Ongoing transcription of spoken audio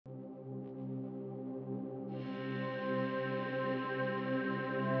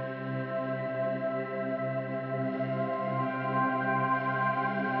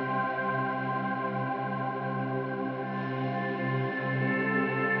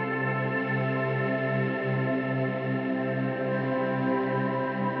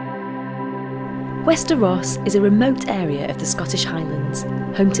Wester Ross is a remote area of the Scottish Highlands,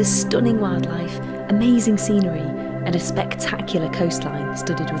 home to stunning wildlife, amazing scenery and a spectacular coastline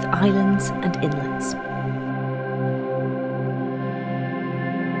studded with islands and inlets.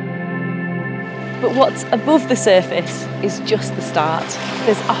 But what's above the surface is just the start.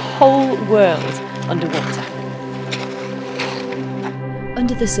 There's a whole world underwater.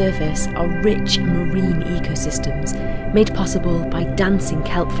 Under the surface are rich marine ecosystems made possible by dancing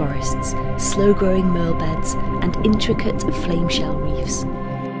kelp forests, slow-growing merle beds and intricate flame shell reefs.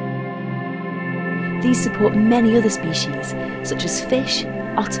 These support many other species such as fish,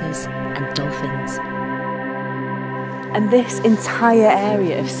 otters and dolphins. And this entire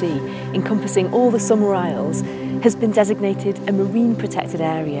area of sea, encompassing all the Summer Isles, has been designated a marine protected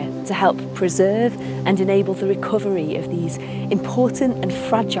area to help preserve and enable the recovery of these important and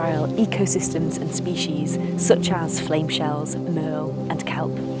fragile ecosystems and species such as flame shells, merle and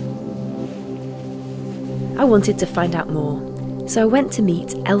kelp. I wanted to find out more, so I went to meet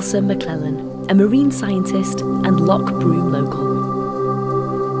Ailsa MacLellan, a marine scientist and Loch Broom local.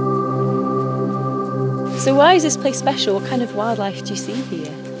 So why is this place special? What kind of wildlife do you see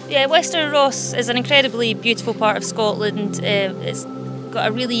here? Yeah, Wester Ross is an incredibly beautiful part of Scotland. It's got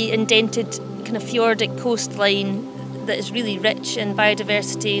a really indented kind of fjordic coastline that is really rich in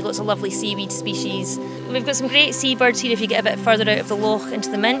biodiversity, lots of lovely seaweed species. We've got some great seabirds here if you get a bit further out of the loch into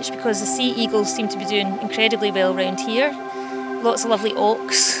the Minch, because the sea eagles seem to be doing incredibly well around here. Lots of lovely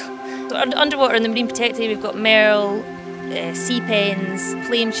auks. So underwater in the marine protected area we've got merle, sea pens,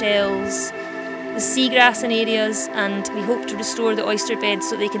 flame shells, the seagrass in areas, and we hope to restore the oyster beds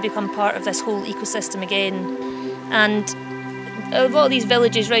so they can become part of this whole ecosystem again. And a lot of these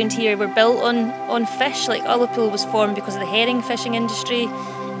villages around here were built on fish. Like Ullapool was formed because of the herring fishing industry.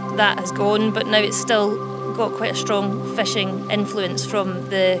 That has gone, but now it's still got quite a strong fishing influence from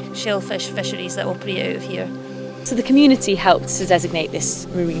the shellfish fisheries that operate out of here. So the community helped to designate this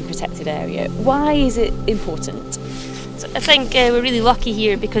marine protected area. Why is it important? I think we're really lucky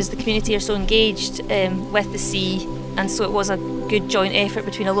here because the community are so engaged with the sea, and so it was a good joint effort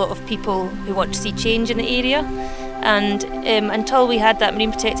between a lot of people who want to see change in the area. And until we had that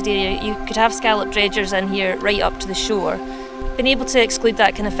marine protected area, you could have scallop dredgers in here right up to the shore. Being able to exclude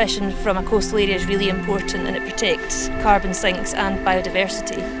that kind of fishing from a coastal area is really important, and it protects carbon sinks and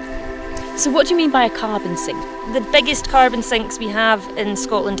biodiversity. So what do you mean by a carbon sink? The biggest carbon sinks we have in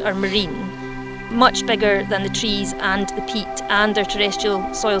Scotland are marine. Much bigger than the trees and the peat and their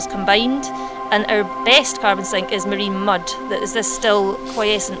terrestrial soils combined. And our best carbon sink is marine mud, that is this still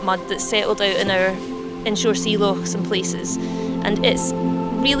quiescent mud that's settled out in our inshore sea lochs and places. And it's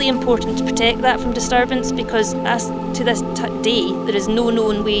really important to protect that from disturbance, because as to this day there is no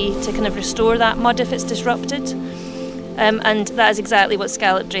known way to kind of restore that mud if it's disrupted. And that is exactly what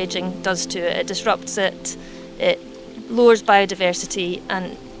scallop dredging does to it. It disrupts it, it lowers biodiversity,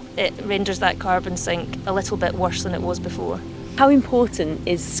 and it renders that carbon sink a little bit worse than it was before. How important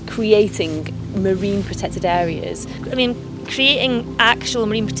is creating marine protected areas? I mean, creating actual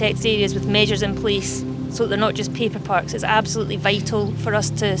marine protected areas with measures in place so that they're not just paper parks is absolutely vital for us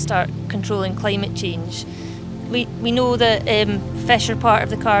to start controlling climate change. We know that fish are part of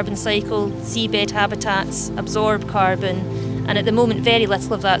the carbon cycle, seabed habitats absorb carbon, and at the moment very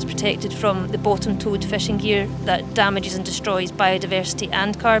little of that is protected from the bottom-towed fishing gear that damages and destroys biodiversity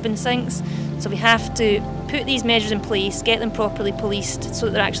and carbon sinks. So we have to put these measures in place, get them properly policed so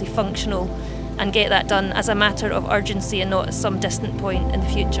that they're actually functional, and get that done as a matter of urgency and not at some distant point in the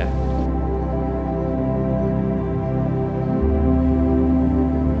future.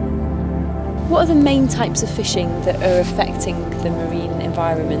 What are the main types of fishing that are affecting the marine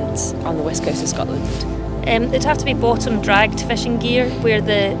environment on the west coast of Scotland? It'd have to be bottom dragged fishing gear, where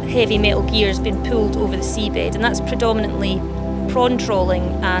the heavy metal gear has been pulled over the seabed, and that's predominantly prawn trawling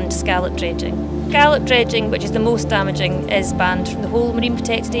and scallop dredging. Scallop dredging, which is the most damaging, is banned from the whole marine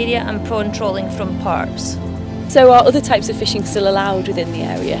protected area, and prawn trawling from parts. So are other types of fishing still allowed within the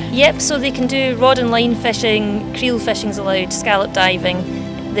area? Yep, so they can do rod and line fishing, creel fishing's allowed, scallop diving.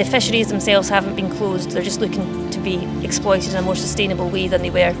 The fisheries themselves haven't been closed, they're just looking to be exploited in a more sustainable way than they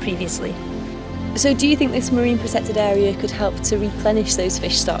were previously. So do you think this marine protected area could help to replenish those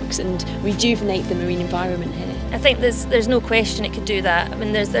fish stocks and rejuvenate the marine environment here? I think there's no question it could do that. I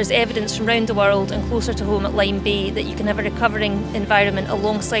mean, there's evidence from around the world and closer to home at Lyme Bay that you can have a recovering environment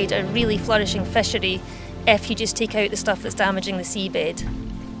alongside a really flourishing fishery if you just take out the stuff that's damaging the seabed.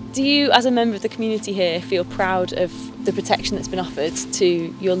 Do you, as a member of the community here, feel proud of the protection that's been offered to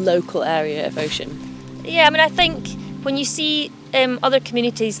your local area of ocean? Yeah, I mean, I think when you see other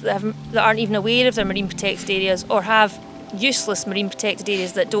communities that aren't even aware of their marine protected areas or have useless marine protected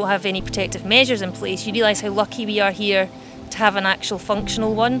areas that don't have any protective measures in place, you realise how lucky we are here to have an actual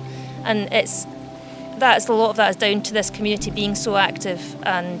functional one. And a lot of that is down to this community being so active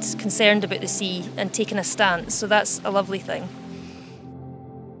and concerned about the sea and taking a stance. So that's a lovely thing.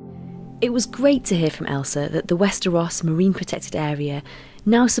 It was great to hear from Ailsa that the Wester Ross Marine Protected Area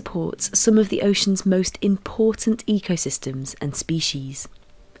now supports some of the ocean's most important ecosystems and species.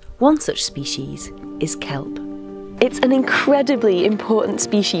 One such species is kelp. It's an incredibly important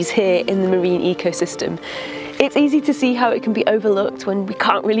species here in the marine ecosystem. It's easy to see how it can be overlooked when we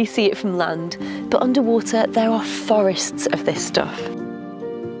can't really see it from land, but underwater there are forests of this stuff.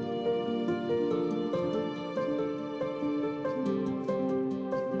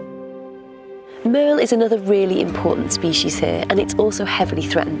 Merle is another really important species here, and it's also heavily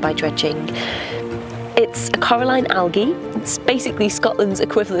threatened by dredging. It's a coralline algae. It's basically Scotland's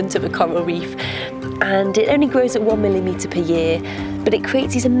equivalent of a coral reef, and it only grows at 1 millimetre per year, but it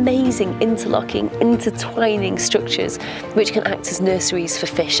creates these amazing interlocking, intertwining structures which can act as nurseries for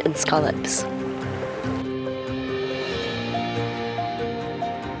fish and scallops.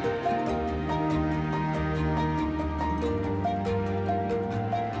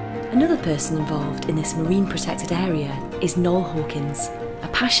 Another person involved in this marine protected area is Noel Hawkins, a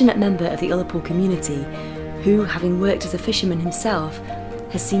passionate member of the Ullapool community who, having worked as a fisherman himself,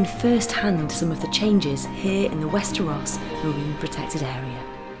 has seen firsthand some of the changes here in the Wester Ross Marine Protected Area.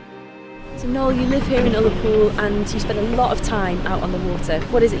 So Noel, you live here in Ullapool and you spend a lot of time out on the water.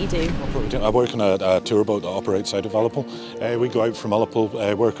 What is it you do? I work on a tour boat that operates out of Ullapool. We go out from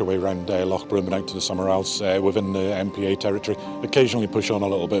Ullapool, work our way around Loch Broom and out to the Summer Isles within the MPA territory. Occasionally push on a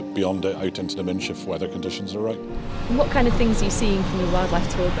little bit beyond it out into the Minch if weather conditions are right. And what kind of things are you seeing from your wildlife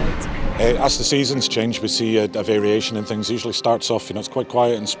tour boat? As the seasons change, we see a variation in things. Usually starts off, it's quite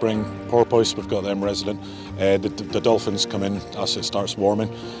quiet in spring. Porpoise, we've got them resident. The dolphins come in as it starts warming.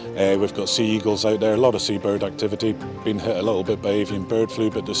 We've got sea eagles out there, a lot of seabird activity, been hit a little bit by avian bird flu,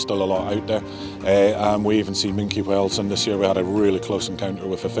 but there's still a lot out there. And we even see minke whales, and this year we had a really close encounter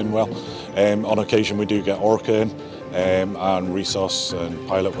with a fin whale. On occasion we do get orca in, and rhesus and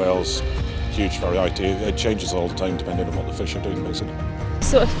pilot whales, huge variety. It changes all the time depending on what the fish are doing basically.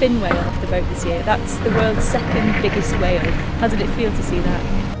 Saw a fin whale off the boat this year. That's the world's second biggest whale. How did it feel to see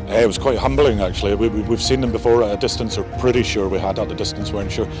that? It was quite humbling actually. We've seen them before at a distance, or pretty sure we had at the distance,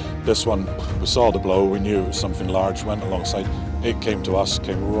 weren't sure. This one, we saw the blow, we knew it was something large, went alongside. It came to us,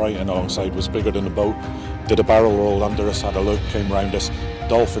 came right in alongside, was bigger than the boat, did a barrel roll under us, had a look, came round us.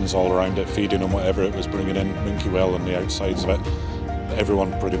 Dolphins all around it, feeding on whatever it was bringing in, minke whale on the outsides of it.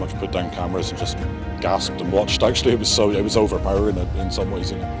 Everyone pretty much put down cameras and just gasped and watched. Actually, it was overpowering in some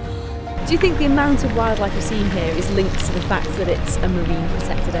ways. Do you think the amount of wildlife we're seeing here is linked to the fact that it's a marine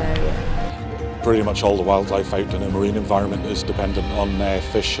protected area? Pretty much all the wildlife out in a marine environment is dependent on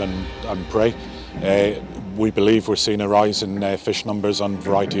fish and prey. We believe we're seeing a rise in fish numbers and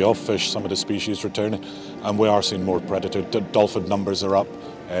variety of fish, some of the species returning, and we are seeing more predator. Dolphin numbers are up,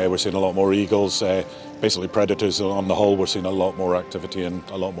 we're seeing a lot more eagles, basically predators on the whole. We're seeing a lot more activity and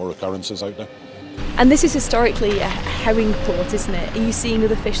a lot more occurrences out there. And this is historically a herring port, isn't it? Are you seeing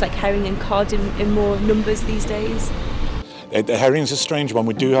other fish like herring and cod in more numbers these days? The herring's a strange one.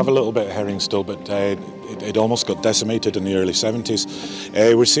 We do have a little bit of herring still, but it almost got decimated in the early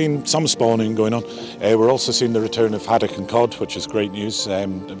 70s. We're seeing some spawning going on. We're also seeing the return of haddock and cod, which is great news.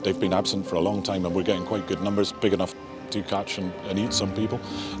 They've been absent for a long time and we're getting quite good numbers, big enough to catch and eat some people.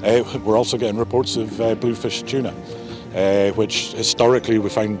 We're also getting reports of bluefish tuna. Which historically we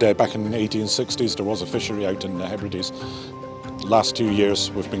found back in the 1860s there was a fishery out in the Hebrides. Last 2 years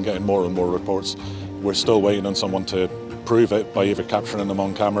we've been getting more and more reports. We're still waiting on someone to prove it by either capturing them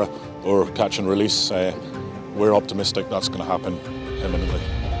on camera or catch and release. We're optimistic that's going to happen imminently.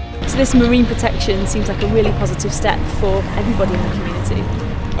 So this marine protection seems like a really positive step for everybody in the community.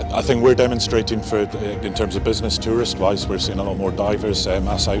 I think we're demonstrating in terms of business, tourist-wise, we're seeing a lot more divers,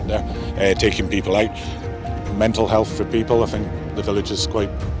 us out there, taking people out. Mental health for people, I think the village is quite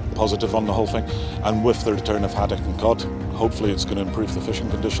positive on the whole thing, and with the return of haddock and cod, hopefully it's going to improve the fishing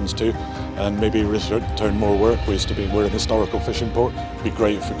conditions too, and maybe return more work. We're an historical fishing port. It'd be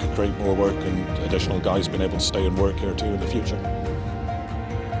great if we could create more work and additional guys being able to stay and work here too in the future.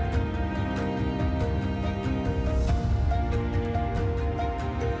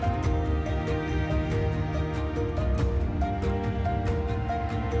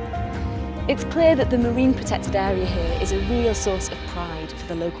 It's clear that the marine protected area here is a real source of pride for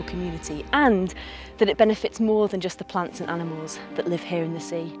the local community, and that it benefits more than just the plants and animals that live here in the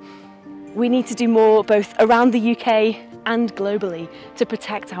sea. We need to do more both around the UK and globally to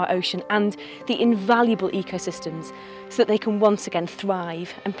protect our ocean and the invaluable ecosystems so that they can once again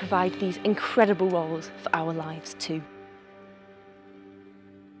thrive and provide these incredible roles for our lives too.